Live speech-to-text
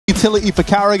utility for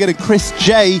Carrigan, and Chris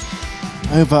J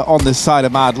over on the side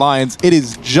of Mad Lions. It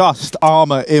is just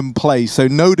armor in play, so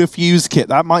no defuse kit.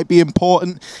 That might be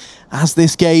important as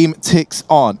this game ticks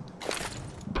on.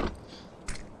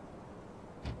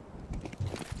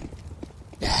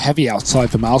 Heavy outside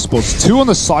for Mousesports. 2 on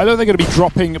the silo. They're going to be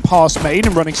dropping past main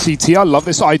and running CT. I love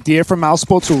this idea from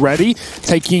Mousesports already,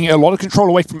 taking a lot of control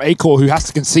away from Acor, who has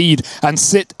to concede and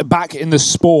sit back in the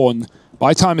spawn.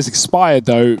 Buy time has expired,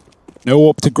 though. No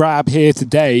AWP to grab here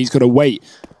today. He's got to wait.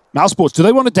 Mousesports, do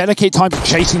they want to dedicate time to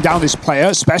chasing down this player,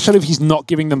 especially if he's not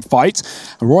giving them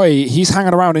fights? Roy, he's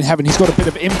hanging around in heaven. He's got a bit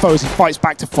of info as he fights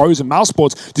back to Frozen.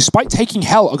 Mousesports, despite taking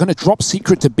hell, are going to drop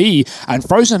Secret to B, and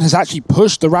Frozen has actually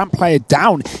pushed the ramp player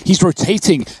down. He's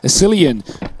rotating. Asilian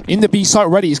in the B site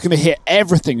already is going to hit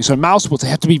everything. So Mousesports, they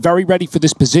have to be very ready for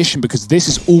this position because this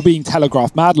is all being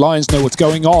telegraphed. Mad Lions know what's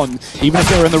going on, even if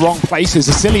they're in the wrong places.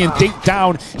 Asilian dinked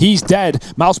down. He's dead.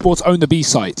 Mousesports own the B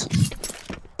site.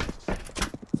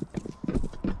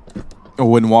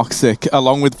 Owen Waxick,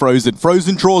 along with Frozen.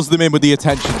 Frozen draws them in with the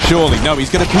attention, surely. No, he's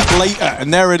going to peek later,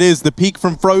 and there it is, the peek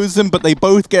from Frozen, but they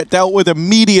both get dealt with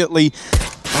immediately.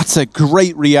 That's a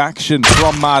great reaction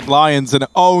from Mad Lions, and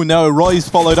oh no, Roy's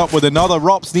followed up with another.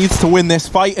 Rops needs to win this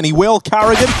fight, and he will.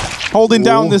 Carrigan holding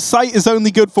down the site is only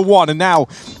good for one, and now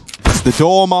it's the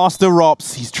Doormaster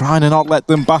Rops. He's trying to not let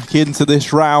them back into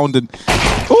this round, and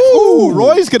ooh,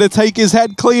 Roy's going to take his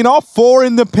head clean off. 4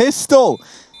 in the pistol.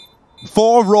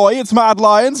 For Roy, it's Mad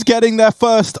Lions getting their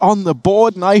first on the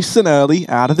board nice and early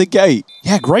out of the gate.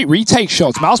 Yeah, great retake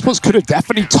shots. Mousesports could have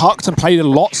definitely tucked and played a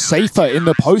lot safer in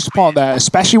the post part there,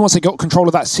 especially once they got control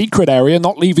of that secret area,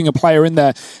 not leaving a player in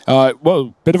there.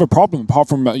 Well, bit of a problem, apart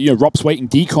from Rops waiting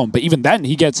decon, but even then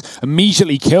he gets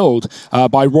immediately killed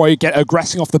by Roy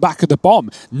aggressing off the back of the bomb.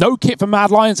 No kit for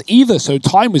Mad Lions either, so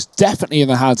time was definitely in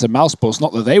the hands of Mousesports,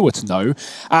 not that they were to know.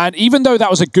 And even though that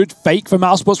was a good fake for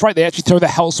Mousesports, right, they actually throw the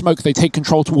Hell Smoke, they take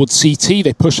control towards CT,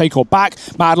 they push Acor back,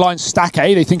 Mad Lions stack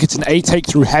A, they think it's an A take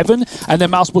through heaven, and then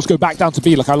Mousesports go back down to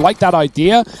B. Like, I like that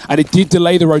idea, and it did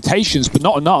delay the rotations, but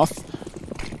not enough.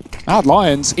 Mad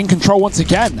Lions in control once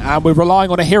again, and we're relying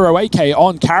on a hero AK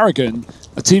on Carrigan.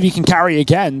 Let's see if he can carry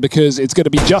again, because it's going to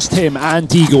be just him and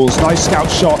Deagles. Nice scout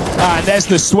shot, and there's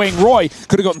the swing. Roy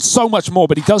could have gotten so much more,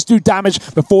 but he does do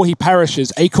damage before he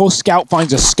perishes. Acor scout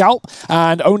finds a scalp,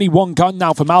 and only 1 gun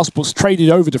now for Mousesports, traded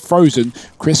over to Frozen.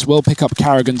 Chris will pick up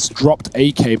Carrigan's dropped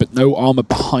AK, but no armor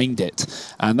behind it,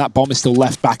 and that bomb is still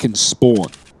left back in spawn.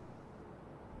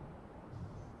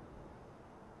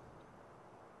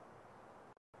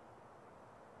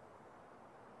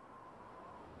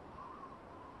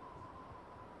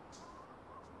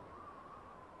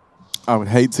 I would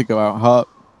hate to go out hurt.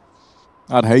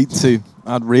 I'd hate to.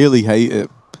 I'd really hate it.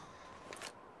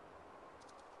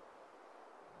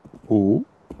 Ooh.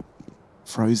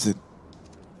 Frozen.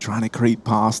 Trying to creep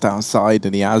past outside,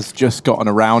 and he has just gotten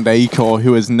around Acor,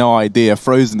 who has no idea.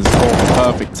 Frozen has caught the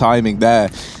perfect timing there.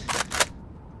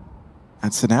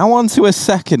 And so now on to a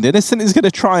second. Innocent is going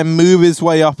to try and move his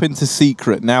way up into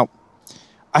Secret. Now,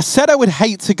 I said I would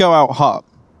hate to go out hurt.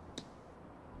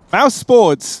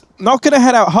 Mousesports not going to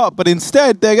head out hut, but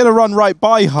instead they're going to run right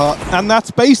by hut, and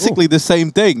that's basically the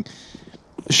same thing.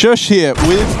 Shush here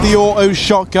with the auto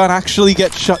shotgun actually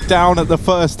gets shut down at the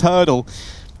first hurdle,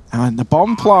 and the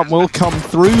bomb plant will come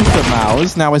through for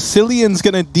Mouse. Now Asilian's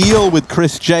going to deal with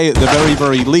Chris J at the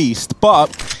very least,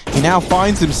 but he now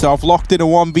finds himself locked in a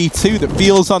 1v2 that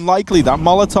feels unlikely. That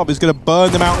Molotov is going to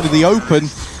burn them out into the open.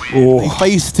 They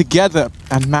face together,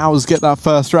 and Mouse get that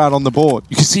first round on the board.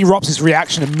 You can see Rops'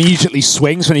 reaction immediately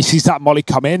swings when he sees that molly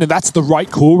come in, and that's the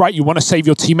right call, right? You want to save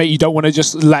your teammate. You don't want to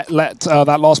just let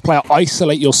that last player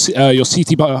isolate your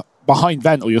CT behind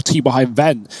vent, or your T behind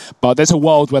vent. But there's a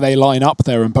world where they line up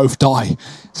there and both die.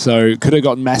 So could have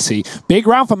gotten messy. Big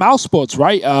round for Mousesports,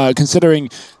 right? Considering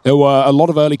there were a lot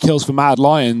of early kills for Mad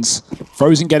Lions.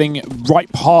 Frozen getting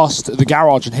right past the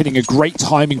garage and hitting a great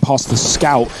timing past the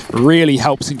scout really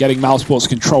helps in getting Mousesports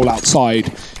control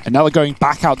outside. And now they're going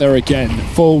back out there again.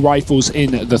 Full rifles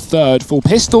in the third, full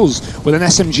pistols with an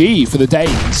SMG for the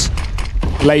Danes.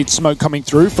 Blade smoke coming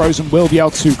through. Frozen will be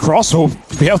able to cross, or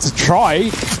be able to try.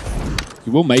 He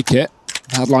will make it.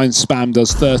 Mad Lions spam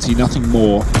does 30, nothing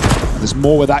more. And there's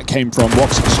more where that came from.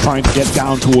 Woxic's trying to get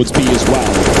down towards B as well.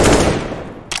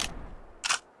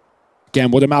 Again,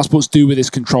 what do Mousesports do with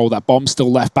this control? That bomb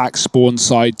still left back, spawn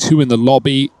side, 2 in the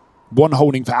lobby, 1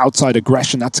 holding for outside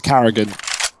aggression. That's Carrigan.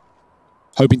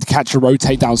 hoping to catch a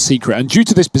rotate down secret. And due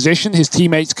to this position, his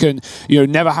teammates can,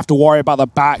 never have to worry about the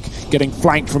back getting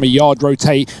flanked from a yard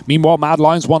rotate. Meanwhile, Mad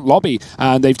Lions want lobby,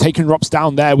 and they've taken Rops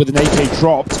down there with an AK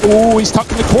dropped. Oh, he's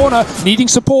tucked in the corner, needing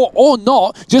support or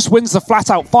not, just wins the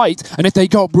flat-out fight. And if they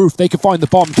go up roof, they can find the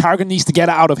bomb. Karrigan needs to get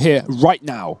it out of here right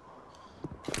now.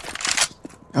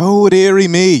 Oh, dearie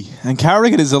me. And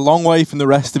Karrigan is a long way from the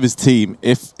rest of his team.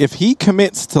 If he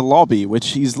commits to lobby,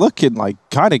 which he's looking like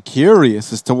kind of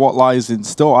curious as to what lies in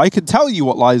store, I can tell you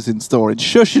what lies in store. It's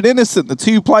Sjuush and Innocent, the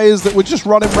two players that were just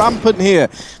running rampant here.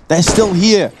 They're still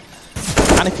here.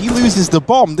 And if he loses the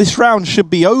bomb, this round should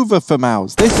be over for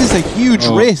Mouse. This is a huge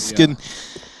risk. Yeah. And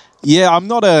yeah, I'm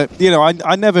not a,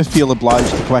 I never feel obliged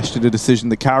to question a decision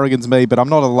that Karrigan's made, but I'm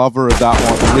not a lover of that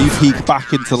one. Re-peek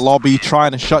back into lobby,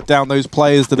 trying to shut down those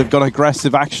players that have gone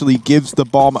aggressive, actually gives the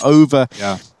bomb over.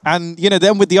 Yeah. And,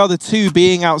 then with the other two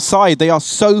being outside, they are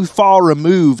so far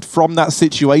removed from that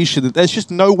situation that there's just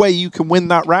no way you can win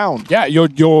that round. Yeah,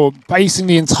 you're basing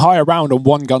the entire round on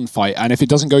one gunfight, and if it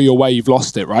doesn't go your way, you've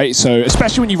lost it, right? So,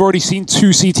 especially when you've already seen 2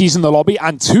 CTs in the lobby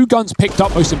and 2 guns picked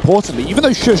up, most importantly. Even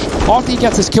though Sjuush, after he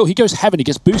gets his kill, he goes heaven, he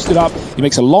gets boosted up, he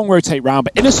makes a long rotate round,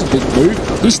 but Innocent didn't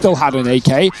move. He still had an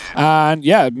AK, and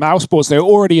yeah, Mousesports, they're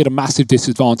already at a massive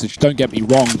disadvantage, don't get me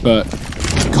wrong, but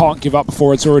can't give up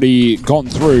before it's already gone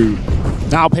through.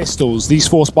 Now pistols, these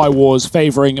forced by wars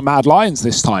favoring Mad Lions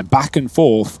this time, back and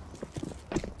forth.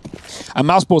 And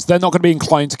Mousesports, they're not going to be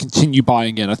inclined to continue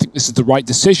buying in. I think this is the right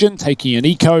decision, taking an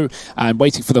eco and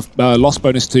waiting for the loss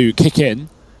bonus to kick in.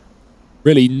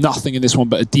 Really nothing in this one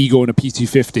but a Deagle and a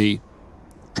P250.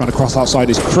 Trying to cross outside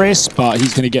is Chris, but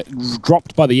he's going to get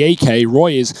dropped by the AK.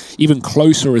 Roy is even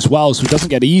closer as well, so it doesn't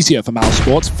get easier for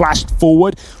Mousesports. Flashed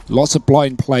forward, lots of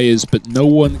blind players, but no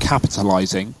one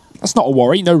capitalizing. That's not a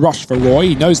worry, no rush for Roy.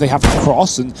 He knows they have to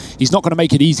cross, and he's not going to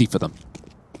make it easy for them.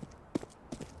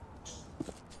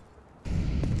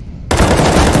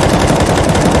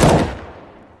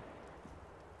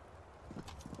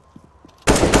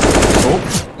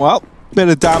 Oh, well, bit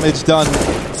of damage done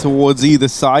towards either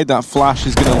side. That flash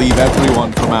is going to leave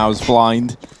everyone from ours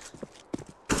blind.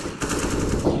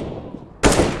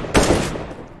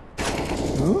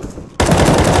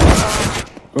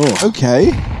 Oh,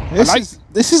 okay.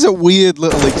 This is a weird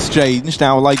little exchange.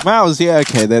 Now, like Mouse, yeah,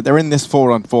 okay, they're in this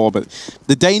 4-on-4, but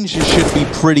the danger should be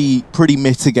pretty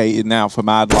mitigated now for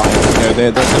Mad Lions.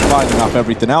 They're lining up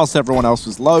everything else. Everyone else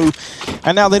was low,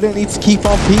 and now they don't need to keep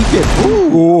on peeking.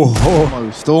 Ooh,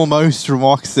 almost from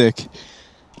Woxic.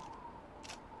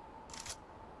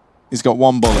 He's got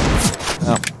 1 bullet.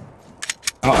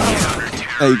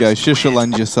 Oh. There you go. Sjuush will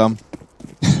lend you some.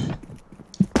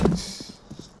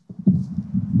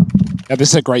 Yeah, this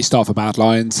is a great start for Mad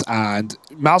Lions, and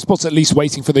Mousesports, at least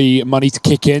waiting for the money to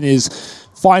kick in, is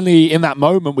finally in that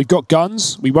moment. We've got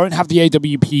guns. We won't have the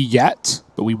AWP yet,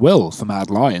 but we will for Mad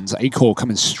Lions. A-Core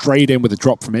coming straight in with a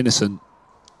drop from Innocent.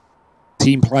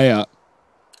 Team player.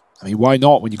 I mean, why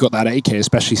not when you've got that AK,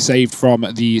 especially saved from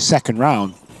the 2nd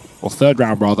round, or 3rd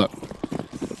round, rather.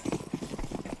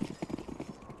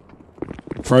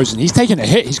 Frozen, he's taking a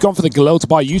hit. He's gone for the Galil to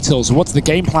buy utils. So what's the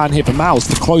game plan here for Mouse?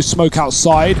 The close smoke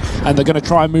outside, and they're going to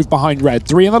try and move behind red.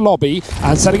 3 in the lobby,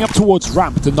 and setting up towards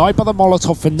ramp. Denied by the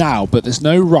Molotov for now, but there's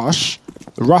no rush.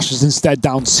 The rush is instead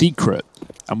down secret.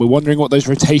 And we're wondering what those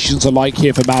rotations are like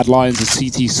here for Mad Lions'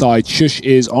 CT side. Sjuush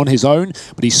is on his own,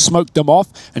 but he's smoked them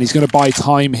off, and he's going to buy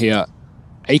time here.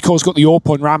 A-Core's got the AWP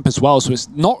on ramp as well, so it's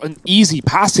not an easy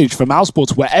passage for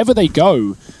Mousesports wherever they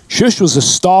go. Sjuush was a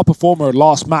star performer at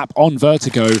last map on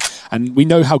Vertigo, and we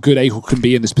know how good A-Core can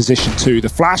be in this position too. The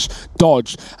flash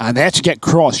dodged, and they actually get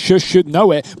crossed. Sjuush should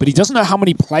know it, but he doesn't know how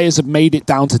many players have made it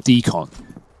down to decon.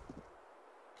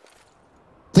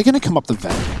 They're going to come up the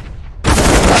vent.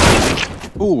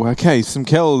 Oh, okay, some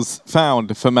kills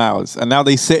found for Mouse, and now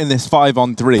they sit in this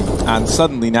 5-on-3, and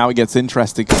suddenly now it gets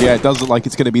interesting, because yeah, it does look like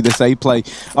it's going to be this A-play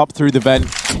up through the vent.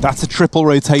 That's a triple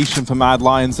rotation for Mad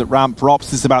Lions at ramp.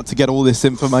 Rops is about to get all this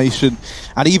information,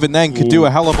 and even then could do a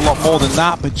hell of a lot more than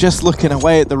that, but just looking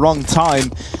away at the wrong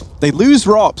time. They lose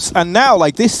Rops, and now,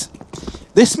 like, this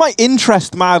might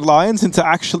interest Mad Lions into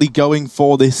actually going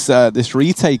for this this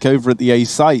retake over at the A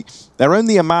site. They're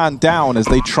only a man down as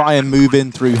they try and move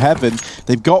in through heaven.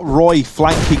 They've got Roy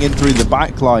flanking in through the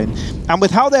back line. And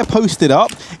with how they're posted up,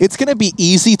 it's going to be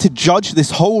easy to judge this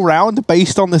whole round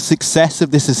based on the success of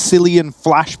this Assylian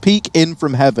flash peek in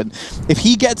from heaven. If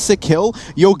he gets a kill,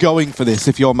 you're going for this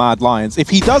if you're Mad Lions. If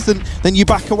he doesn't, then you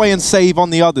back away and save on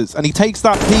the others. And he takes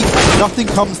that peek, nothing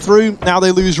comes through. Now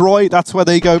they lose Roy. That's where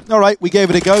they go, all right, we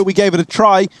gave it a go, we gave it a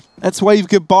try. Let's wave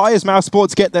goodbye as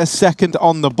Mousesports get their 2nd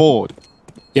on the board.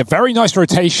 Yeah, very nice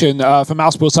rotation for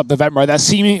Mousesports up the vent right there.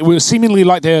 It was seemingly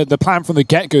like the plan from the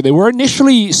get-go. They were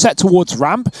initially set towards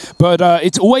ramp, but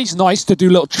it's always nice to do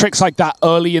little tricks like that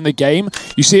early in the game.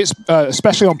 You see it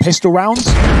especially on pistol rounds.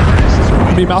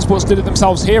 I mean, Mousesports did it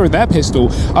themselves here in their pistol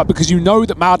because you know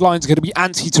that Mad Lions are going to be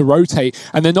antsy to rotate,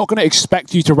 and they're not going to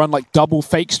expect you to run like double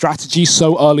fake strategy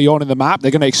so early on in the map.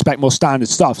 They're going to expect more standard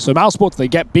stuff. So Mousesports, they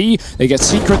get B, they get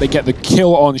Secret, they get the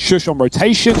kill on Shush on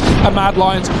rotation, and Mad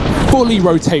Lions fully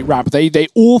rotate ramp. They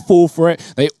all fall for it.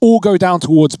 They all go down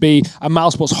towards B, and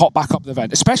Mousesports hop back up the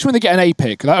vent, especially when they get an A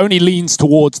pick. That only leans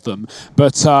towards them.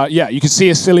 But yeah, you can see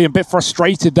Asilian a bit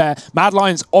frustrated there. Mad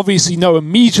Lions obviously know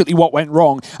immediately what went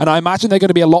wrong, and I imagine they're going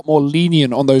to be a lot more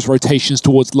lenient on those rotations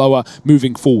towards lower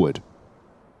moving forward.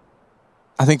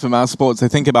 I think for Mousesports, I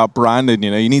think about branding.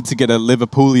 You know, you need to get a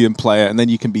Liverpoolian player, and then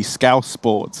you can be Scouse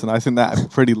Sports, and I think that's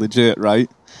pretty legit, right?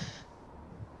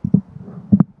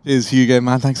 Cheers, Hugo,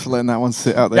 man. Thanks for letting that one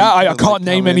sit out there. Yeah, I can't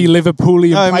name any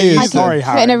Liverpoolian players. Sorry,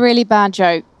 Harry. Put in a really bad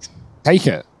joke. Take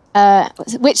it.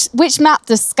 Which map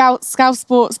does Scouse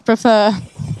Sports prefer?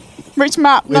 Which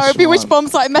map? No, it'd be which bomb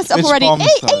site. I messed up already.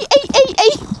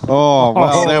 Oh,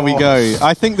 well, there we go.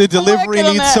 I think the delivery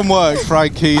needs some work,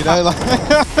 Frankie. You know,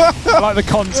 I like the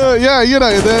content. Yeah, you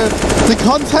know, the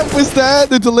content was there,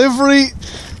 the delivery.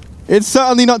 It's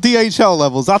certainly not DHL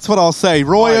levels, that's what I'll say.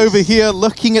 Roy over here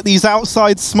looking at these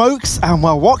outside smokes, and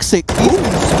well, Woxic, he's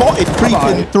been spotted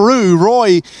creeping through.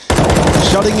 Roy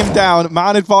shutting him down.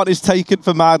 Man advantage taken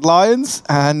for Mad Lions,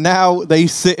 and now they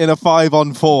sit in a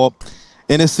 5-on-4.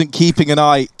 Innocent keeping an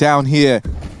eye down here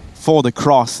for the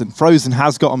cross, and Frozen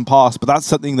has gotten past, but that's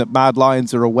something that Mad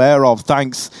Lions are aware of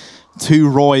thanks to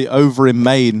Roy over in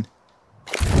main.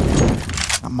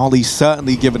 And Molly's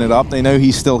certainly given it up. They know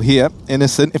he's still here.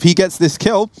 Innocent, if he gets this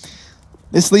kill,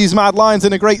 this leaves Mad Lions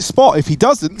in a great spot. If he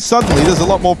doesn't, suddenly there's a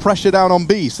lot more pressure down on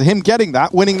B. So him getting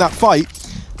that, winning that fight,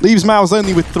 leaves Mouse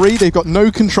only with 3. They've got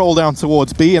no control down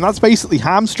towards B, and that's basically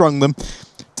hamstrung them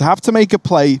to have to make a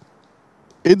play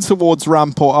in towards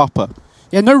ramp or upper.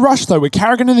 Yeah, no rush though. With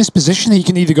Karrigan in this position, he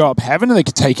can either go up heaven or they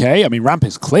could take A. I mean, ramp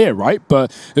is clear, right? But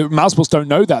Mousesports don't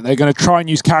know that. They're going to try and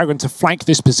use Karrigan to flank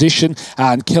this position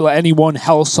and kill anyone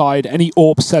hell side, any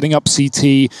AWP setting up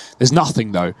CT. There's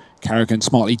nothing though. Karrigan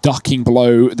smartly ducking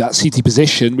below that CT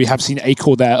position. We have seen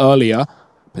A-Core there earlier,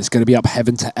 but it's going to be up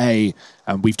heaven to A.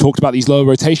 And we've talked about these low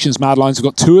rotations. Mad Lions have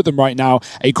got 2 of them right now.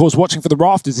 A-Core's watching for the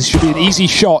rafters. This should be an easy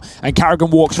shot, and Karrigan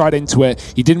walks right into it.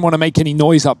 He didn't want to make any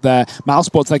noise up there.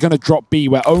 Mousesports, they're going to drop B,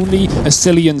 where only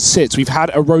Asilian sits. We've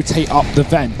had a rotate up the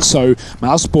vent, so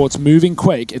Mousesports moving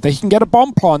quick. If they can get a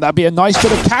bomb plant, that'd be a nice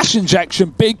bit of cash injection.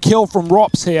 Big kill from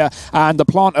Rops here, and the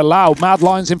plant allowed. Mad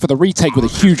Lions in for the retake with a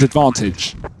huge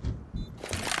advantage.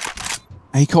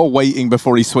 A-Core waiting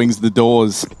before he swings the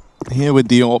doors. Here with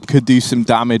the AWP, could do some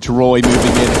damage. Roy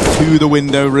moving in to the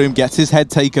window room, gets his head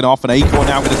taken off, and A-Core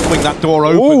now going to swing that door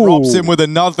open, drops him with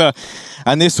another.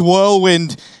 And this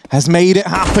whirlwind has made it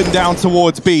happen down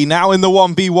towards B. Now in the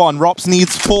 1v1, Rops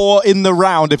needs 4 in the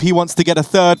round if he wants to get a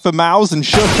 3rd for Mouse, and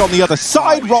Shush on the other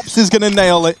side. Rops is going to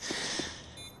nail it.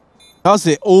 Does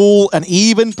it all, and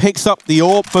even picks up the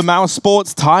AWP for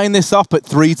Mousesports, tying this up at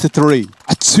 3-3.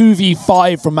 A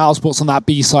 2v5 from Mousesports on that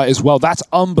B site as well. That's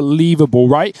unbelievable,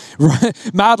 right?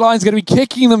 Mad Lions going to be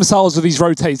kicking themselves with these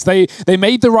rotates. They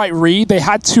made the right read. They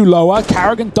had 2 lower.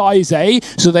 Karrigan dies A,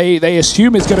 so they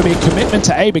assume it's going to be a commitment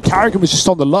to A, but Karrigan was just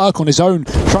on the lurk on his own,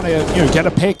 trying to get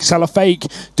a pick, sell a fake,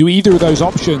 do either of those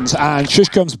options, and Shush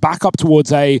comes back up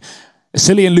towards A.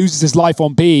 Asilian loses his life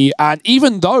on B, and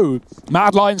even though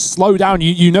Mad Lions slow down,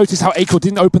 you notice how A-Core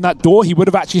didn't open that door. He would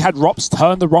have actually had Rops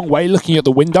turn the wrong way looking at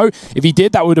the window. If he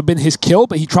did, that would have been his kill,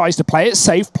 but he tries to play it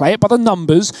safe, play it by the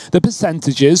numbers, the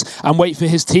percentages, and wait for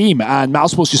his team. And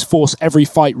Mousesports just force every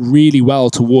fight really well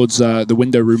towards the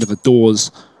window room of the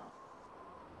doors.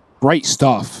 Great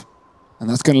stuff. And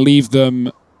that's going to leave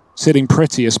them sitting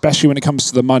pretty, especially when it comes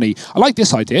to the money. I like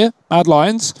this idea. Mad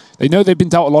Lions, they know they've been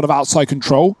dealt a lot of outside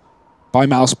control by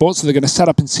Mousesports, so they're going to set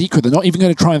up in secret. They're not even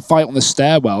going to try and fight on the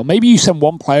stairwell. Maybe you send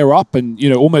 1 player up and,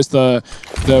 almost the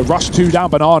rush 2 down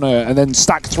banana and then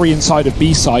stack 3 inside of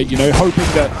B site, hoping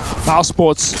that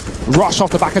Mousesports rush off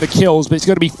the back of the kills, but it's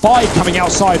going to be 5 coming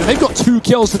outside, and they've got 2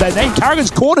 kills to their name. Karrigan's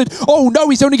cornered. Oh no,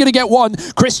 he's only going to get 1.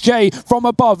 Chris J from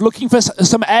above looking for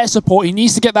some air support. He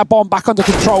needs to get that bomb back under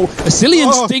control.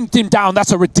 Asilian stinked him down.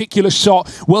 That's a ridiculous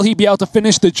shot. Will he be able to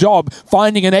finish the job?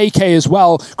 Finding an AK as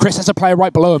well. Chris has a player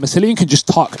right below him. Asilian can just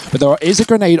tuck, but there is a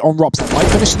grenade on Rops that might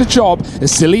finish the job.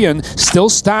 Asilian still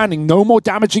standing, no more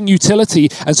damaging utility,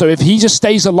 and so if he just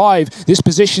stays alive, this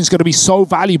position is going to be so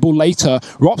valuable later.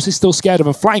 Rops is still scared of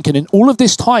a flank, thinking in all of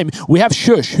this time, we have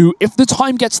Shush, who, if the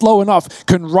time gets low enough,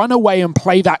 can run away and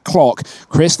play that clock.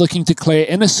 Chris looking to clear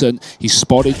Innocent. He's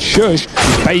spotted Shush.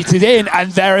 He's baited in,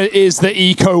 and there it is, the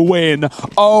eco win.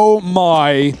 Oh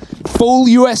my. Full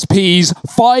USPs,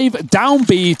 5 down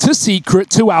B to Secret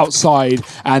to outside,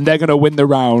 and they're going to win the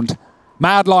round.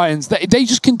 Mad Lions, they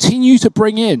just continue to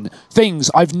bring in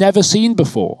things I've never seen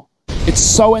before. It's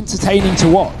so entertaining to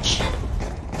watch.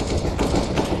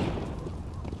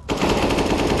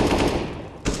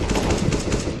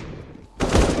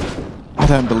 I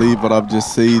don't believe what I've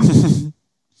just seen.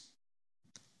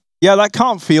 Yeah, that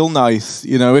can't feel nice.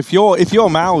 You know, if you're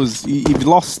Mouse, you've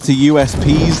lost to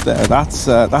USPs there.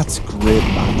 That's grim,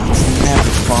 man. That's never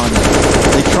fun.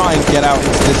 They try and get out into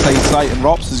this A site, and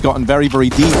Rops has gotten very, very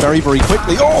deep, very, very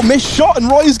quickly. Oh, missed shot, and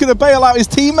Roy's going to bail out his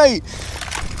teammate.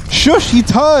 Shush, he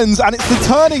turns, and it's the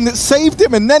turning that saved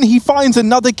him, and then he finds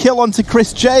another kill onto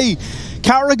Chris J.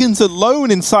 Carrigan's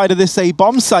alone inside of this A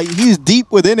bomb site. He's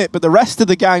deep within it, but the rest of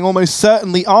the gang almost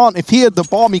certainly aren't. If he had the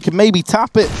bomb, he could maybe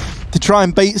tap it to try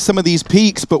and bait some of these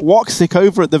peaks, but Woxic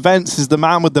over at the vents is the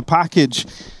man with the package.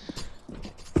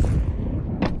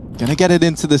 Gonna get it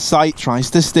into the site, tries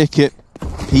to stick it.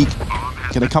 Peak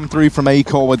gonna come through from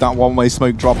A-Core with that one-way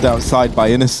smoke dropped outside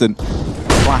by Innocent.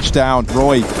 Flash down,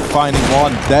 Roy finding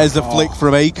one. There's a flick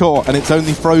from A-Core, and it's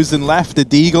only Frozen left. A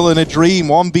Deagle and a Dream,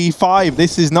 1v5.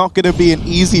 This is not gonna be an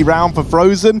easy round for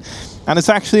Frozen, and it's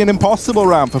actually an impossible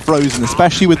round for Frozen,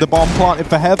 especially with the bomb planted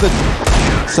for Heaven.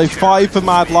 So 5 for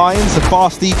Mad Lions, a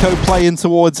fast eco play in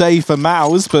towards A for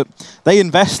Mouse, but they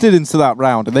invested into that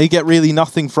round and they get really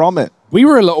nothing from it. We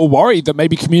were a little worried that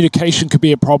maybe communication could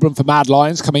be a problem for Mad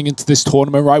Lions coming into this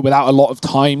tournament, right? Without a lot of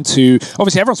time to,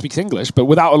 obviously everyone speaks English, but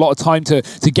without a lot of time to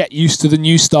get used to the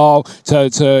new style,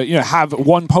 to you know, have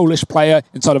one Polish player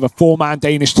inside of a 4-man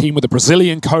Danish team with a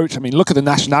Brazilian coach. I mean, look at the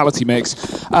nationality mix.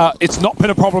 It's not been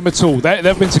a problem at all. There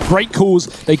have been some great calls.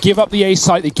 They give up the A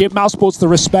site, they give Mousesports the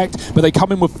respect, but they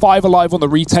come in with 5 alive on the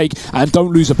retake and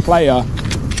don't lose a player.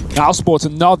 Mousesports,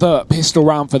 another pistol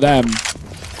round for them.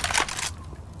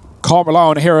 Can't rely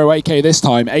on Hero AK this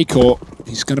time. A-Core,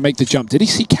 he's going to make the jump. Did he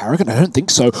see Carrigan? I don't think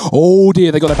so. Oh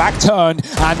dear, they got their back turned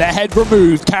and their head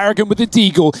removed. Carrigan with the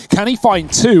Deagle. Can he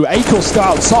find 2? A-Core still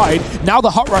outside. Now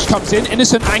the Hut Rush comes in.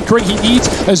 Innocent anchoring. He needs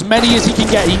as many as he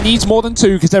can get. He needs more than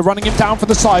 2 because they're running him down for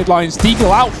the sidelines.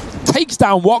 Deagle out. Takes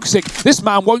down Woxic. This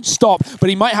man won't stop, but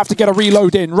he might have to get a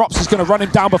reload in. Rops is going to run him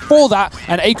down before that,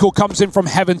 and A-Core comes in from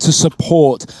Heaven to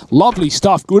support. Lovely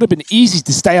stuff. Would have been easy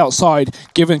to stay outside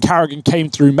given Carrigan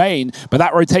came through main, but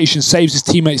that rotation saves his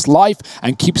teammate's life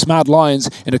and keeps Mad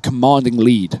Lions in a commanding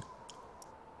lead.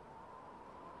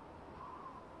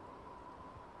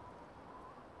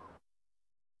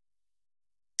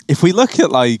 If we look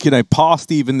at, like, you know,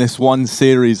 past even this one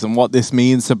series and what this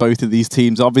means to both of these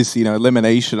teams, obviously, you know,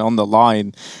 elimination on the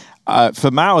line.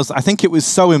 For Mouse, I think it was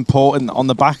so important on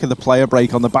the back of the player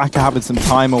break, on the back of having some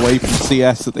time away from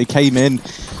CS, that they came in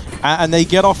and they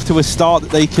get off to a start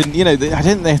that they can, you know, I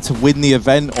didn't have to win the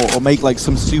event or make like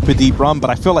some super deep run,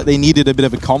 but I feel like they needed a bit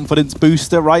of a confidence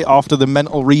booster, right, after the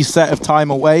mental reset of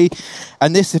time away.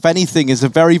 And this, if anything, is a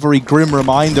very, very grim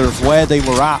reminder of where they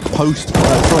were at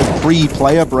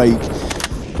pre-player break.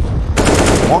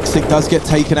 Woxic does get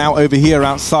taken out over here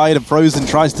outside, and Frozen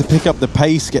tries to pick up the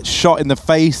pace, gets shot in the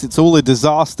face. It's all a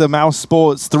disaster.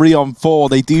 Mousesports 3 on 4.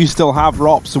 They do still have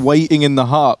Rops waiting in the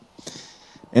hut.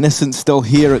 Innocent's still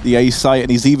here at the A site, and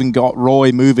he's even got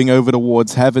Roy moving over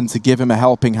towards Heaven to give him a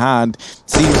helping hand.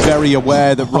 Seems very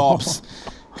aware that Rops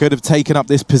could have taken up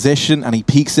this position, and he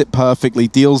peeks it perfectly,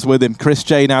 deals with him. Chris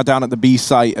J now down at the B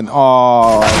site, and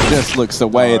just looks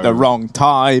away at the wrong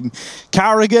time.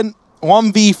 Carrigan,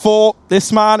 1v4.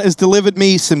 This man has delivered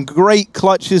me some great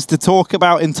clutches to talk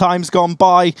about in times gone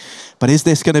by, but is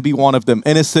this going to be one of them?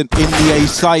 Innocent in the A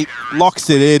site, locks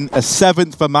it in, a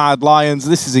 7th for Mad Lions.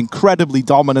 This is incredibly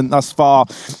dominant thus far.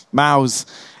 Mouse,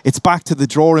 it's back to the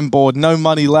drawing board, no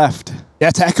money left. Yeah,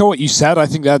 to echo what you said, I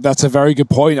think that's a very good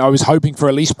point. I was hoping for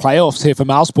at least playoffs here for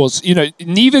Mousesports. You know,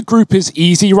 neither group is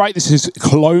easy, right? This is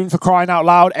Cologne, for crying out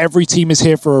loud. Every team is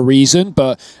here for a reason,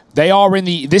 but they are in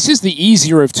the... This is the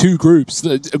easier of 2 groups.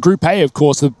 Group A, of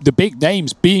course, the big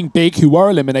names being big who were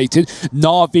eliminated.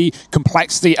 Na'Vi,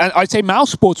 Complexity, and I'd say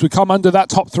Mousesports would come under that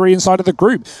top 3 inside of the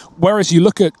group. Whereas you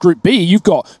look at Group B, you've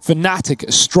got Fnatic,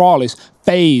 Astralis,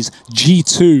 FaZe,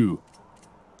 G2.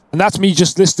 And that's me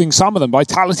just listing some of them.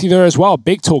 Vitality there as well,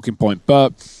 big talking point.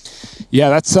 But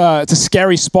yeah, it's a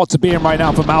scary spot to be in right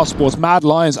now for Mousesports. Mad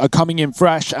Lions are coming in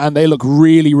fresh, and they look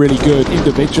really, really good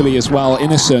individually as well.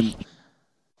 Innocent.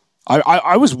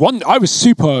 I was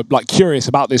super curious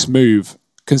about this move,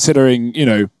 considering, you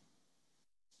know,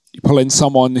 You pull in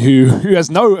someone who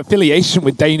has no affiliation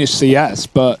with Danish CS,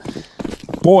 but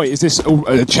boy, is this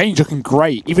a change looking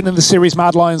great. Even in the series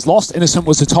Mad Lions lost, Innocent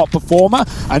was the top performer,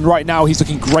 and right now he's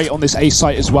looking great on this A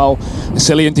site as well.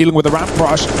 Cillian dealing with a ramp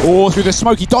rush, through the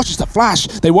smoke, he dodges the flash.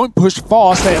 They won't push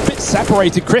fast, they're a bit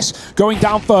separated. Chris going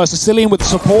down first, Cillian with the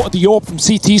support of the AWP from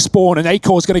CT spawn, and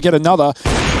Acor is going to get another.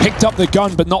 Picked up the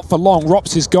gun, but not for long.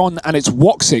 Rops is gone, and it's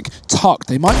Woxic tucked.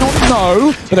 They might not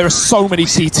know, but there are so many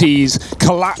CTs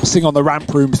collapsing on the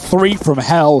ramp room. 3 from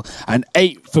Hell, and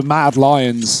 8 for Mad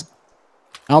Lions.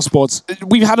 Mousesports,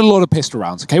 we've had a lot of pistol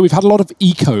rounds, okay? We've had a lot of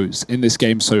ecos in this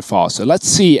game so far. So let's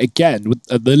see, again, with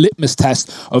the litmus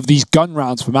test of these gun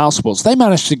rounds for Mousesports. They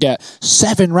managed to get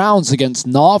 7 rounds against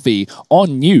Na'Vi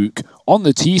on Nuke, on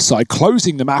the T side,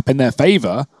 closing the map in their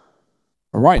favor.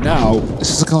 But right now, this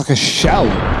is looking like a shell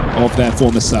of their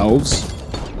former selves.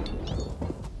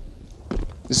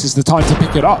 This is the time to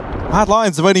pick it up. Mad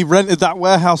Lions have only rented that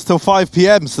warehouse till 5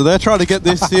 PM, so they're trying to get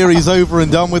this series over and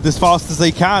done with as fast as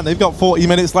they can. They've got 40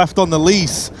 minutes left on the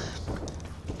lease.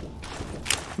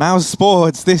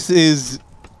 Mousesports, this is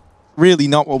really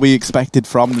not what we expected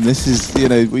from them. This is, you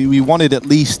know, we wanted at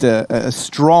least a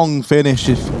strong finish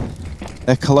if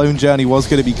their Cologne journey was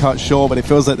going to be cut short, but it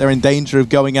feels like they're in danger of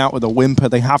going out with a whimper.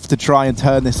 They have to try and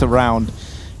turn this around.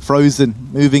 Frozen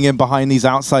moving in behind these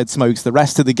outside smokes. The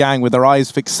rest of the gang with their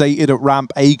eyes fixated at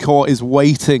ramp. Acor is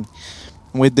waiting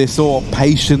with this AWP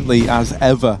patiently as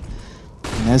ever.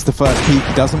 And there's the first peek.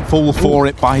 He doesn't fall for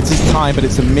it, bides his time, but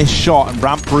it's a missed shot. And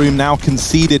ramp room now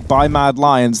conceded by Mad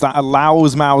Lions. That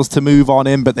allows Mouse to move on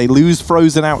in, but they lose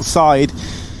Frozen outside.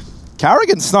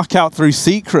 Carrigan snuck out through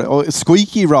Secret, or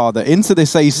Squeaky rather, into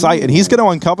this A site, and he's going to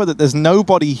uncover that there's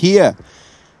nobody here.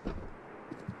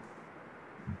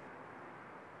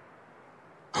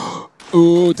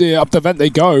 Oh dear, up the vent they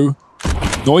go.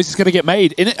 Noise is going to get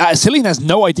made. Cillian has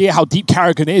no idea how deep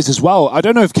Carrigan is as well. I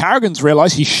don't know if Carrigan's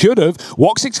realized he should have.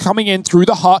 Woxic's coming in through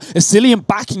the hut. Cillian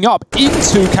backing up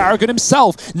into Carrigan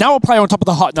himself. Now a player on top of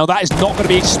the hut. Now that is not going to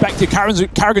be expected.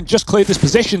 Carrigan just cleared this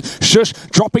position. Shush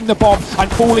dropping the bomb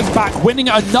and falling back, winning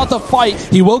another fight.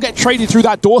 He will get traded through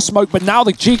that door smoke, but now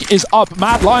the jig is up.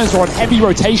 Mad Lions are on heavy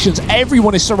rotations.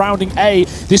 Everyone is surrounding A.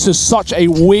 This is such a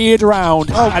weird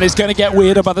round, and it's going to get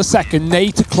weirder by the second.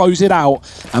 Nade to close it out,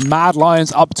 and Mad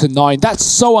Lions up to 9. That's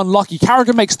so unlucky.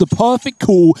 Carrigan makes the perfect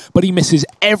call, but he misses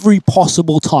every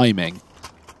possible timing.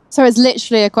 So it's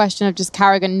literally a question of just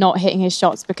Carrigan not hitting his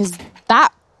shots, because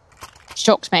that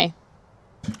shocked me.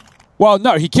 Well,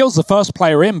 no, he kills the first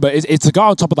player in, but it's the guy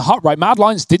on top of the hut, right? Mad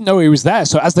Lions didn't know he was there,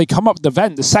 so as they come up the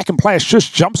vent, the second player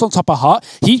just jumps on top of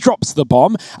hut, he drops the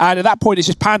bomb, and at that point it's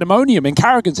just pandemonium in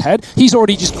Carrigan's head. He's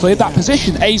already just cleared that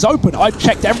position. A's open. I've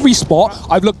checked every spot.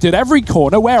 I've looked at every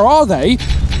corner. Where are they?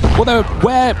 Well, they're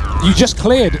where you just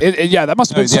cleared. Yeah, that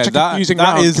must have been such a confusing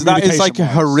round. That is like a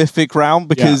horrific round,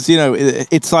 because, you know,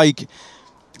 it's like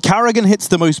Carrigan hits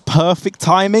the most perfect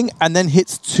timing and then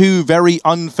hits 2 very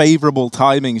unfavorable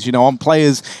timings, you know, on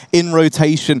players in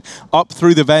rotation up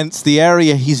through the vents, the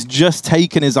area he's just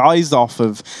taken his eyes off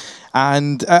of.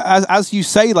 And as you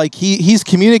say, like he's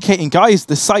communicating, guys,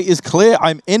 the site is clear,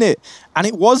 I'm in it. And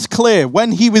it was clear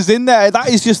when he was in there. That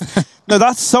is just, no,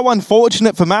 that's so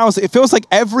unfortunate for Mouse. It feels like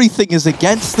everything is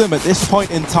against them at this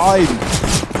point in time.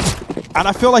 And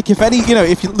I feel like if any, you know,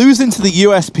 if losing to the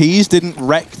USPs didn't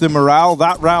wreck the morale,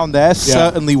 that round there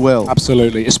certainly will.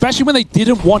 Absolutely. Especially when they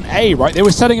didn't want A, right? They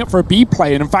were setting up for a B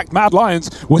play. And in fact, Mad Lions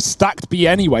was stacked B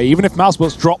anyway. Even if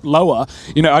Mousesports dropped lower,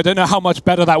 you know, I don't know how much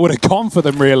better that would have gone for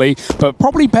them, really. But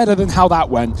probably better than how that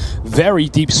went. Very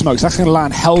deep smokes. That's going to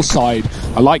land Hellside.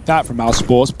 I like that from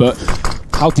Mousesports, but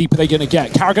how deep are they going to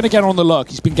get? Carrigan again on the look.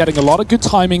 He's been getting a lot of good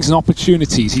timings and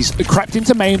opportunities. He's crept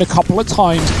into main a couple of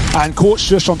times and caught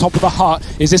Shush on top of the hut.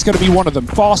 Is this going to be one of them?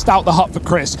 Fast out the hut for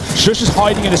Chris. Shush is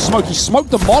hiding in a smoke. He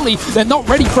smoked the molly. They're not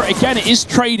ready for it again. It is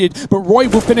traded, but Roy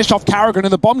will finish off Carrigan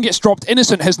and the bomb gets dropped.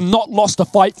 Innocent has not lost a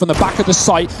fight from the back of the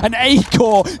site. And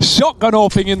Acor shotgun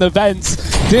orping in the vents.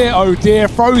 Dear, oh dear,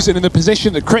 Frozen in the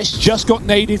position that Chris just got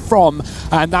naded from,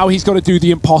 and now he's got to do the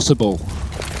impossible.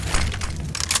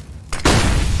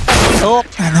 Oh,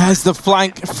 and there's the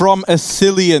flank from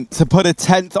Cillian to put a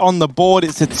 10th on the board.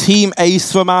 It's a team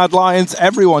ace for Mad Lions.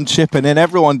 Everyone chipping in,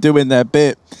 everyone doing their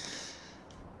bit.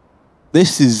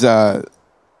 This is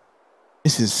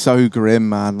so grim,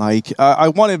 man. Like, I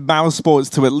wanted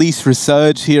Mousesports to at least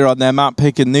resurge here on their map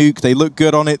pick and Nuke. They looked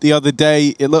good on it the other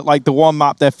day. It looked like the one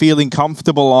map they're feeling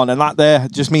comfortable on, and that there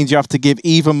just means you have to give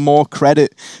even more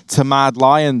credit to Mad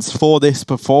Lions for this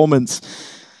performance.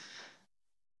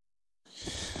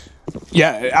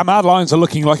 Yeah, Mad Lions are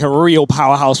looking like a real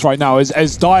powerhouse right now.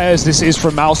 As dire as this is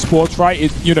from Mousesports,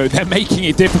 right? You know, they're making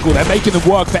it difficult. They're making them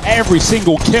work for every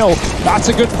single kill. That's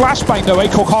a good flashbang, though.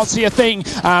 Acor can't see a thing.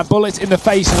 Bullets in the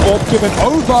face and Orb given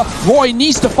over. Roy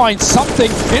needs to find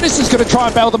something. Innocent's going to try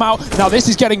and bail them out. Now, this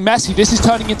is getting messy. This is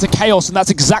turning into chaos, and that's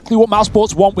exactly what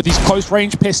Mousesports want with these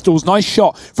close-range pistols. Nice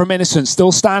shot from Innocent,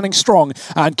 still standing strong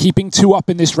and keeping 2 up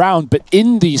in this round. But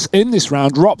in this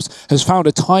round, Rops has found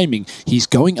a timing. He's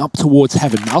going up towards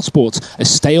Heaven. Mousesports a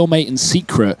stalemate in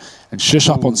secret and Shush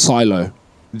up on Silo.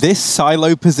 This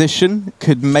silo position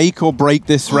could make or break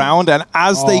this round, and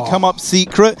as they come up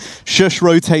secret, Shush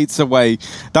rotates away.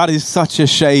 That is such a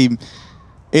shame.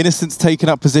 Innocent's taken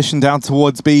up position down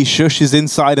towards B. Shush is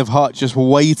inside of Hut, just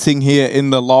waiting here in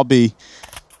the lobby.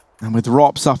 And with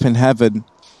Rops up in Heaven,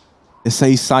 this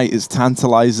A site is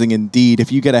tantalizing indeed.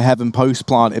 If you get a Heaven post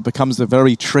plant, it becomes a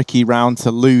very tricky round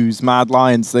to lose. Mad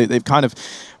Lions, they've kind of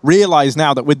realized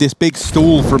now that with this big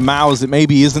stall from Mouse, it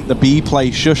maybe isn't the B play.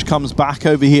 Shush comes back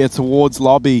over here towards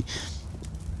lobby,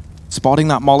 spotting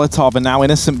that Molotov, and now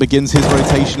Innocent begins his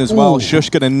rotation as well. Ooh.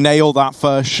 Shush gonna nail that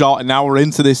first shot, and now we're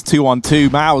into this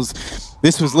 2-on-2. Mouse,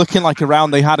 this was looking like a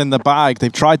round they had in the bag.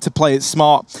 They've tried to play it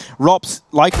smart. Rops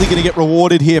likely gonna get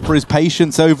rewarded here for his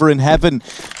patience over in Heaven.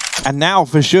 And now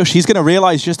for Shush, he's going to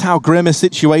realize just how grim a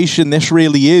situation this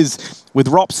really is. With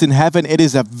Rops in Heaven, it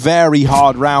is a very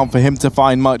hard round for him to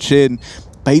find much in.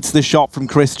 Baits the shot from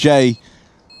Chris J.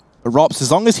 But Rops,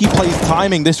 as long as he plays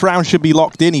timing, this round should be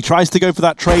locked in. He tries to go for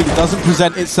that trade. It doesn't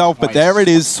present itself, but there it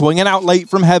is, swinging out late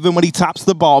from Heaven when he taps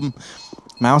the bomb.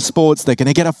 Mousesports, they're going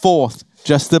to get a 4th.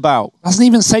 Just about. Doesn't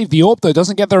even save the AWP though,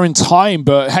 doesn't get there in time,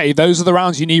 but hey, those are the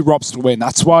rounds you need Rops to win.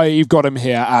 That's why you've got him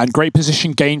here, and great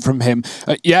position gain from him.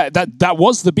 Yeah, that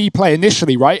was the B play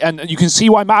initially, right? And you can see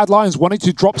why Mad Lions wanted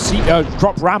to drop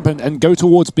ramp and go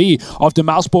towards B after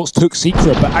Mousesports took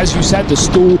secret, but as you said, the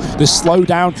stall, the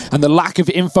slowdown, and the lack of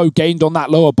info gained on that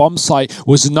lower bomb site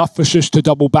was enough for Shush to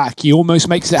double back. He almost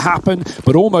makes it happen,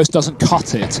 but almost doesn't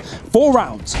cut it. 4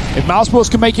 rounds. If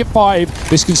Mousesports can make it 5,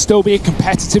 this can still be a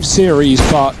competitive series,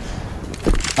 but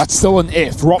that's still an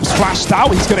if. Rops flashed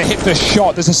out, he's going to hit the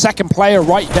shot. There's a second player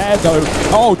right there, though.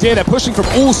 Oh dear, they're pushing from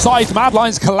all sides. Mad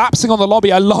Lions collapsing on the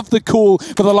lobby. I love the call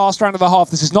for the last round of the half.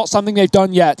 This is not something they've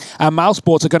done yet, and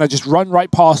Mousesports are going to just run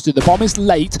right past it. The bomb is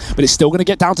late, but it's still going to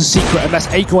get down to secret unless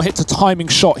Acor hits a timing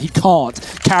shot. He can't.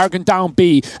 Carrigan down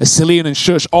B, Asilian and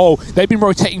Shush. Oh, they've been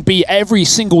rotating B every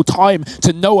single time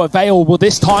to no avail. Well,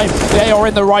 this time they are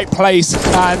in the right place,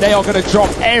 and they are going to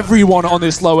drop everyone on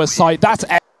this lower side. That's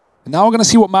and now we're going to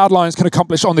see what Mad Lions can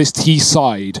accomplish on this T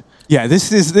side. Yeah,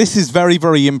 this is very,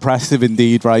 very impressive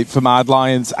indeed, right, for Mad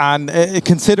Lions. And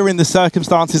considering the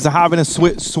circumstances of having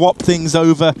to swap things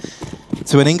over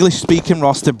to an English-speaking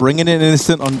roster, bringing in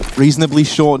Innocent on reasonably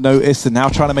short notice, and now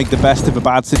trying to make the best of a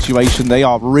bad situation, they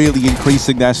are really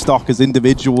increasing their stock as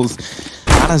individuals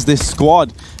and as this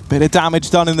squad. Bit of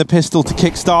damage done in the pistol to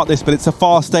kickstart this, but it's a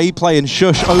fast A play, and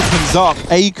Shush opens up.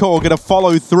 Acor going to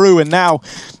follow through, and now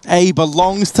A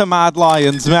belongs to Mad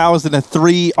Lions. Mouse in a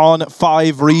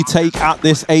 3-on-5 retake at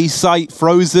this A site.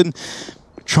 Frozen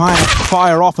trying to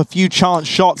fire off a few chance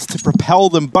shots to propel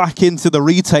them back into the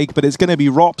retake, but it's going to be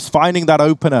Rops finding that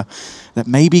opener that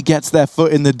maybe gets their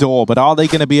foot in the door, but are they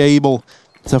going to be able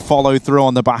to follow through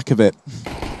on the back of it?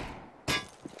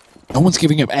 No one's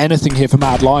giving up anything here for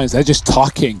Mad Lions. They're just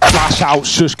tucking. Flash out.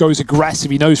 Shush goes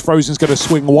aggressive. He knows Frozen's going to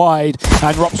swing wide.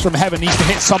 And Rops from Heaven needs to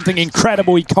hit something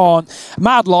incredible. He can't.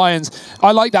 Mad Lions,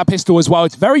 I like that pistol as well.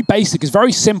 It's very basic. It's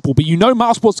very simple. But you know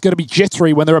Mousesports is going to be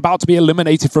jittery when they're about to be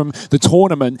eliminated from the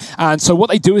tournament. And so what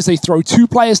they do is they throw 2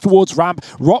 players towards ramp.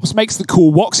 Rops makes the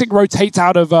call. Woxic rotates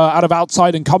out of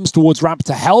outside and comes towards ramp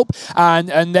to help.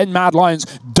 And then Mad Lions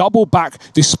double back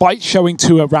despite showing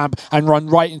 2 at ramp and run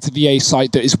right into the A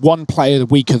site that is 1 player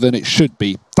weaker than it should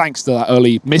be, thanks to that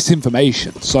early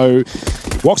misinformation. So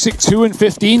Woxic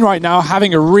 2-15 right now,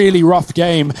 having a really rough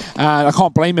game, and I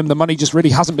can't blame him. The money just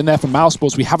really hasn't been there for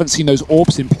Mousesports. We haven't seen those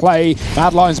AWPs in play.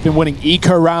 Mad Lions have been winning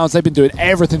eco rounds. They've been doing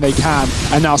everything they can,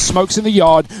 and now Smoke's in the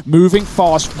yard, moving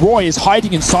fast. Roy is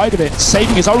hiding inside of it,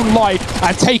 saving his own life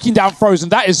and taking down Frozen.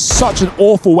 That is such an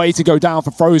awful way to go down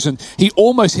for Frozen. He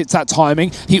almost hits that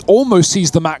timing. He almost sees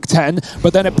the MAC-10,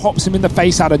 but then it pops him in the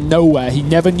face out of nowhere. He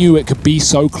never knew it could be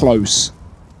so close.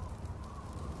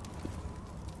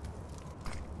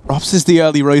 Rops is the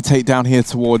early rotate down here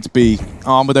towards B,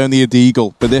 armed with only a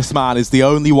deagle, but this man is the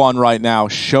only one right now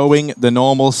showing the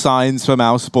normal signs for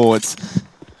Mousesports.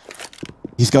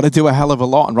 He's got to do a hell of a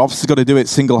lot, and Rops has got to do it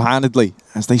single-handedly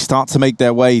as they start to make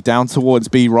their way down towards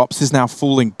B. Rops is now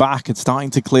falling back and starting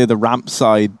to clear the ramp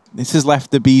side. This has left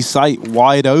the B site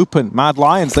wide open. Mad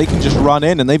Lions, they can just run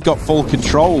in, and they've got full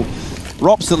control.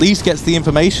 Rops at least gets the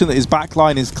information that his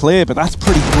backline is clear, but that's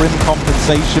pretty grim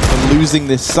compensation for losing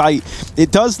this site.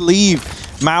 It does leave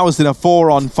Mouse in a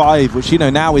 4-on-5, which, you know,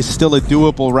 now is still a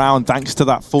doable round thanks to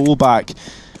that fallback.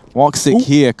 Woxic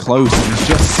here close, and he's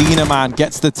just seen a man,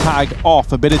 gets the tag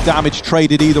off, a bit of damage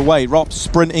traded either way. Rops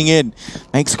sprinting in,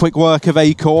 makes quick work of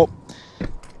A-Corp.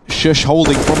 Shush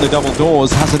holding from the double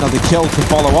doors, has another kill to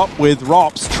follow up with.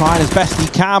 Rops trying as best he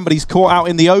can, but he's caught out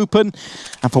in the open.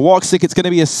 And for Woxic, it's going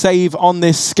to be a save on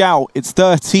this scout. It's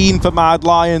 13 for Mad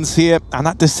Lions here, and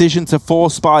that decision to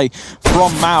force spy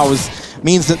from Mouse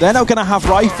means that they're not going to have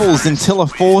rifles until a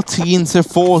 14-4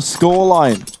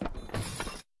 scoreline.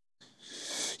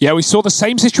 Yeah, we saw the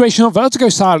same situation on Vertigo,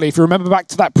 sadly. If you remember back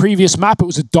to that previous map, it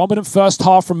was a dominant first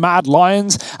half from Mad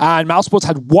Lions, and Mousesports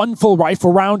had one full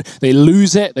rifle round. They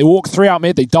lose it, they walk 3 out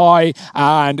mid, they die,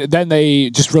 and then they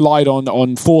just relied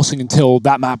on forcing until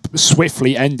that map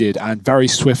swiftly ended, and very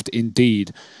swift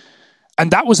indeed. And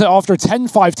that was after a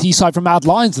 10-5 T-side from Mad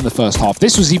Lions in the first half.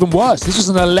 This was even worse. This was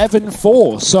an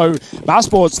 11-4. So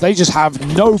Mousesports, they just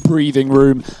have no breathing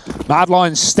room. Mad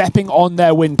Lions stepping on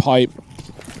their windpipe.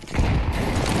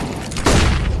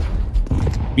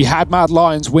 We had Mad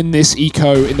Lions win this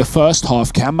eco in the first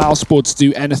half. Can Mousesports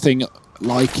do anything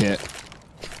like it?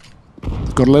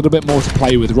 They've got a little bit more to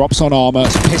play with. Rops on armor,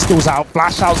 pistols out,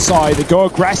 flash outside. They go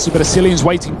aggressive, but Asilian's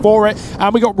waiting for it.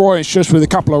 And we got Roy and Shush with a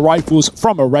couple of rifles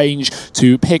from a range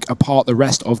to pick apart the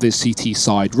rest of this CT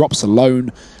side. Rops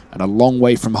alone and a long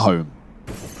way from home.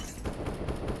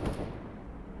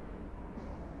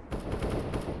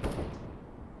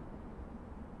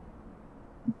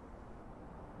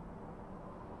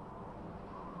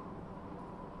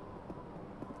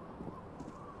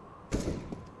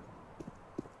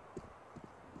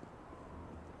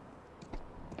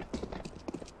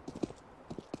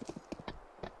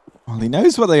 Well, he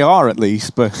knows what they are at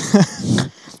least, but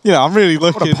yeah, I'm really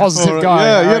looking what a positive for, guy.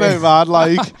 Yeah, you know, man,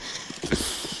 like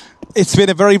it's been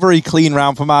a very, very clean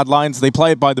round for Mad Lions. They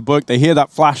play it by the book. They hear that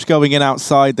flash going in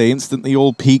outside. They instantly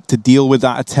all peek to deal with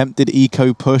that attempted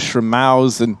eco push from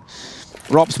Mouse, and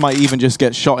Rops might even just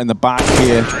get shot in the back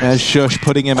here. There's Shush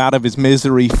putting him out of his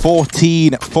misery.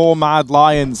 14 for Mad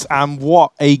Lions, and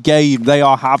what a game they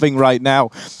are having right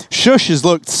now. Shush has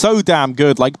looked so damn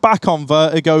good, like back on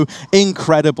Vertigo,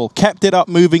 incredible. Kept it up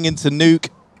moving into Nuke.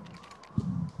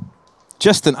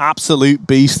 Just an absolute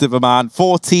beast of a man.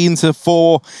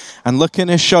 14-4, and looking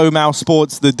to show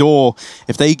Mousesports the door.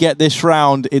 If they get this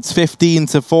round, it's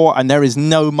 15-4, and there is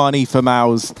no money for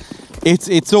Mouse.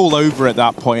 It's all over at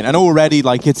that point, and already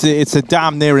like it's a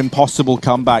damn near impossible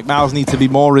comeback. Mouse need to be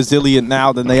more resilient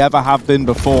now than they ever have been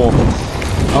before.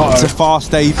 It's a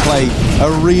fast A play,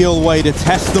 a real way to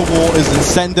test the waters and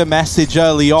send a message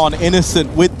early on.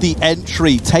 Innocent with the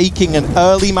entry, taking an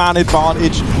early man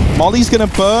advantage. Molly's going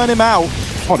to burn him out.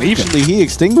 Eventually, he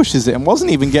extinguishes it and wasn't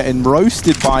even getting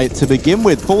roasted by it to begin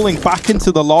with, falling back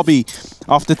into the lobby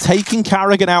after taking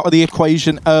Carrigan out of the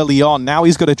equation early on. Now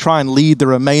he's got to try and lead the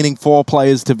remaining 4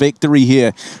 players to victory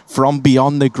here from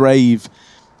beyond the grave.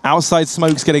 Outside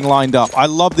smoke's getting lined up. I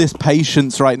love this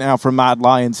patience right now from Mad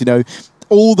Lions, you know.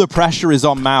 All the pressure is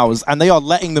on Mouse, and they are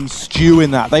letting them stew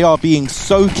in that. They are being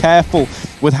so careful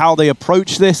with how they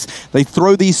approach this. They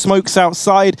throw these smokes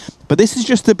outside, but this is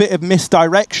just a bit of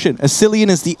misdirection. Asilian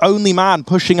is the only man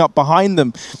pushing up behind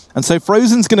them, and so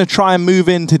Frozen's going to try and move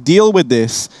in to deal with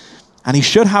this, and he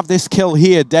should have this kill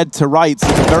here dead to rights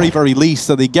at the very, very least,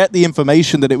 so they get the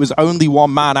information that it was only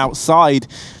one man outside.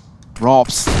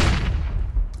 Rops.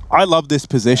 I love this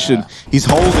position. Yeah. He's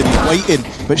holding, he's waiting,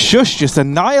 but Shush just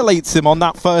annihilates him on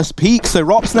that first peak, so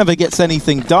Rops never gets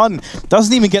anything done.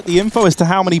 Doesn't even get the info as to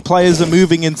how many players are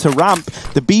moving into ramp.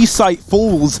 The B site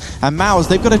falls, and Mouse,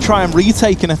 they've got to try and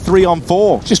retake in a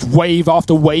 3-on-4. Just wave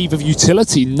after wave of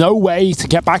utility. No way to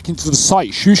get back into the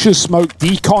site. Shusha's smoke,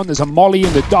 decon, there's a molly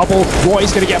in the double.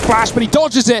 Roy's going to get flashed, but he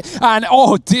dodges it, and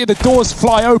oh dear, the doors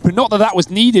fly open. Not that that was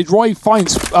needed. Roy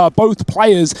finds both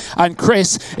players, and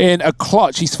Chris in a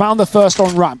clutch. He's found the first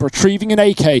on ramp, retrieving an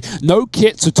AK. No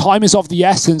kit, so time is of the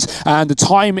essence, and the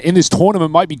time in this tournament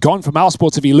might be gone for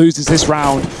Mousesports if he loses this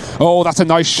round. Oh, that's a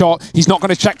nice shot. He's not going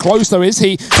to check close though, is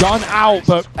he? Gun out,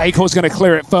 but Acor's going to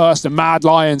clear it first, and Mad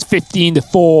Lions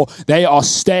 15-4. They are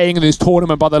staying in this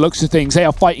tournament by the looks of things. They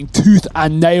are fighting tooth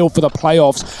and nail for the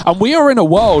playoffs, and we are in a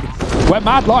world where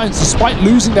Mad Lions, despite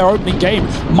losing their opening game,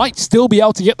 might still be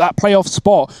able to get that playoff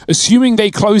spot, assuming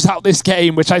they close out this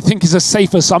game, which I think is a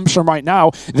safe assumption right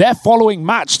now. Their following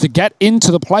match to get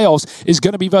into the playoffs is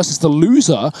going to be versus the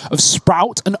loser of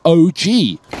Sprout and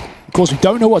OG. Of course, we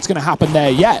don't know what's going to happen there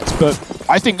yet, but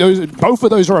I think both of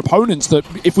those are opponents that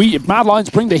if Mad Lions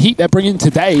bring the heat they're bringing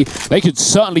today, they could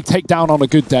certainly take down on a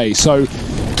good day. So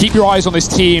keep your eyes on this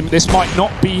team. This might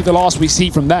not be the last we see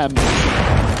from them.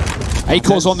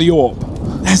 Acor's on the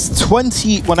AWP.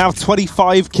 There's now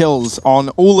 25 kills on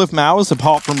all of Mouse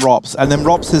apart from Rops, and then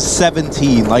Rops has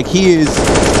 17. Like, he is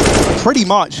pretty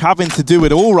much having to do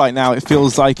it all right now, it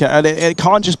feels like. And it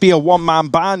can't just be a one-man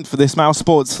band for this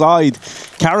Mousesports side.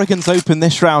 Karrigan's opened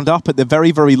this round up at the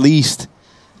very, very least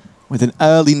with an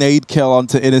early nade kill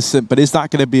onto Innocent, but is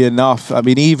that going to be enough? I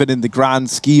mean, even in the grand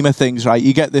scheme of things, right,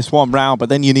 you get this one round, but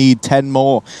then you need 10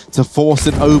 more to force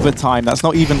an overtime. That's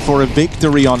not even for a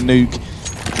victory on Nuke.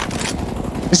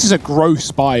 This is a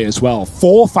gross buy as well.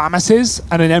 4 Famises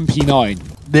and an MP9.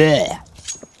 Blech.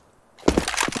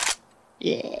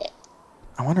 Yeah.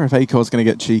 I wonder if Acor's going to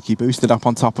get cheeky. Boosted up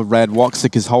on top of Red.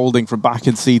 Woxic is holding from back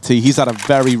in CT. He's had a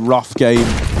very rough game.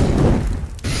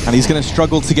 And he's going to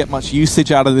struggle to get much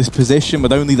usage out of this position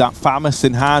with only that Famis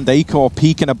in hand. Acor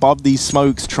peeking above these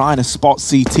smokes, trying to spot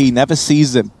CT. Never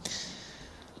sees him.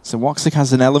 So Woxic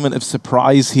has an element of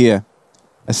surprise here.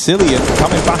 Asilian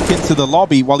coming back into the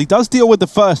lobby. While he does deal with the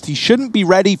first, he shouldn't be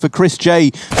ready for Chris J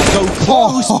to go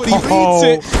close, but he reads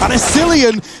it. And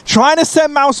Asilian trying to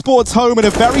send Mousesports home in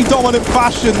a very dominant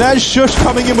fashion. There's Shush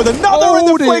coming in with another in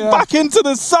the flick back into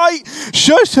the site.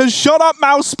 Shush has shot up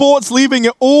Mousesports, leaving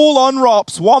it all on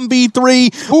Rops.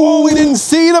 1v3. Oh, we didn't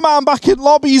see the man back in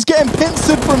lobby. He's getting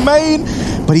pincered from main,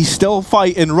 but he's still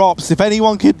fighting Rops. If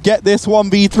anyone could get this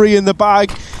 1v3 in the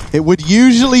bag, it would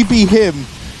usually be him.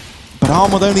 But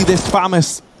armed with only this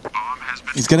Famis,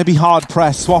 he's going to be hard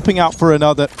pressed. Swapping out for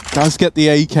another. Does get the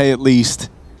AK at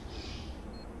least.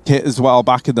 Kit as well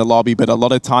back in the lobby, but a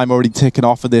lot of time already ticking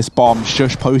off of this bomb.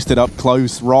 Shush posted up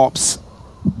close. Rops.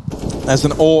 There's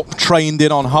an AWP trained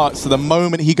in on Hut, so the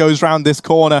moment he goes round this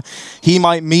corner, he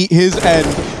might meet his end.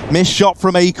 Missed shot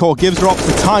from Acor gives Rops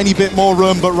a tiny bit more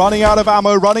room, but running out of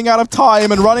ammo, running out of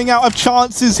time, and running out of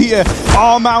chances here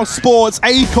are Mousesports.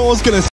 Acor's going to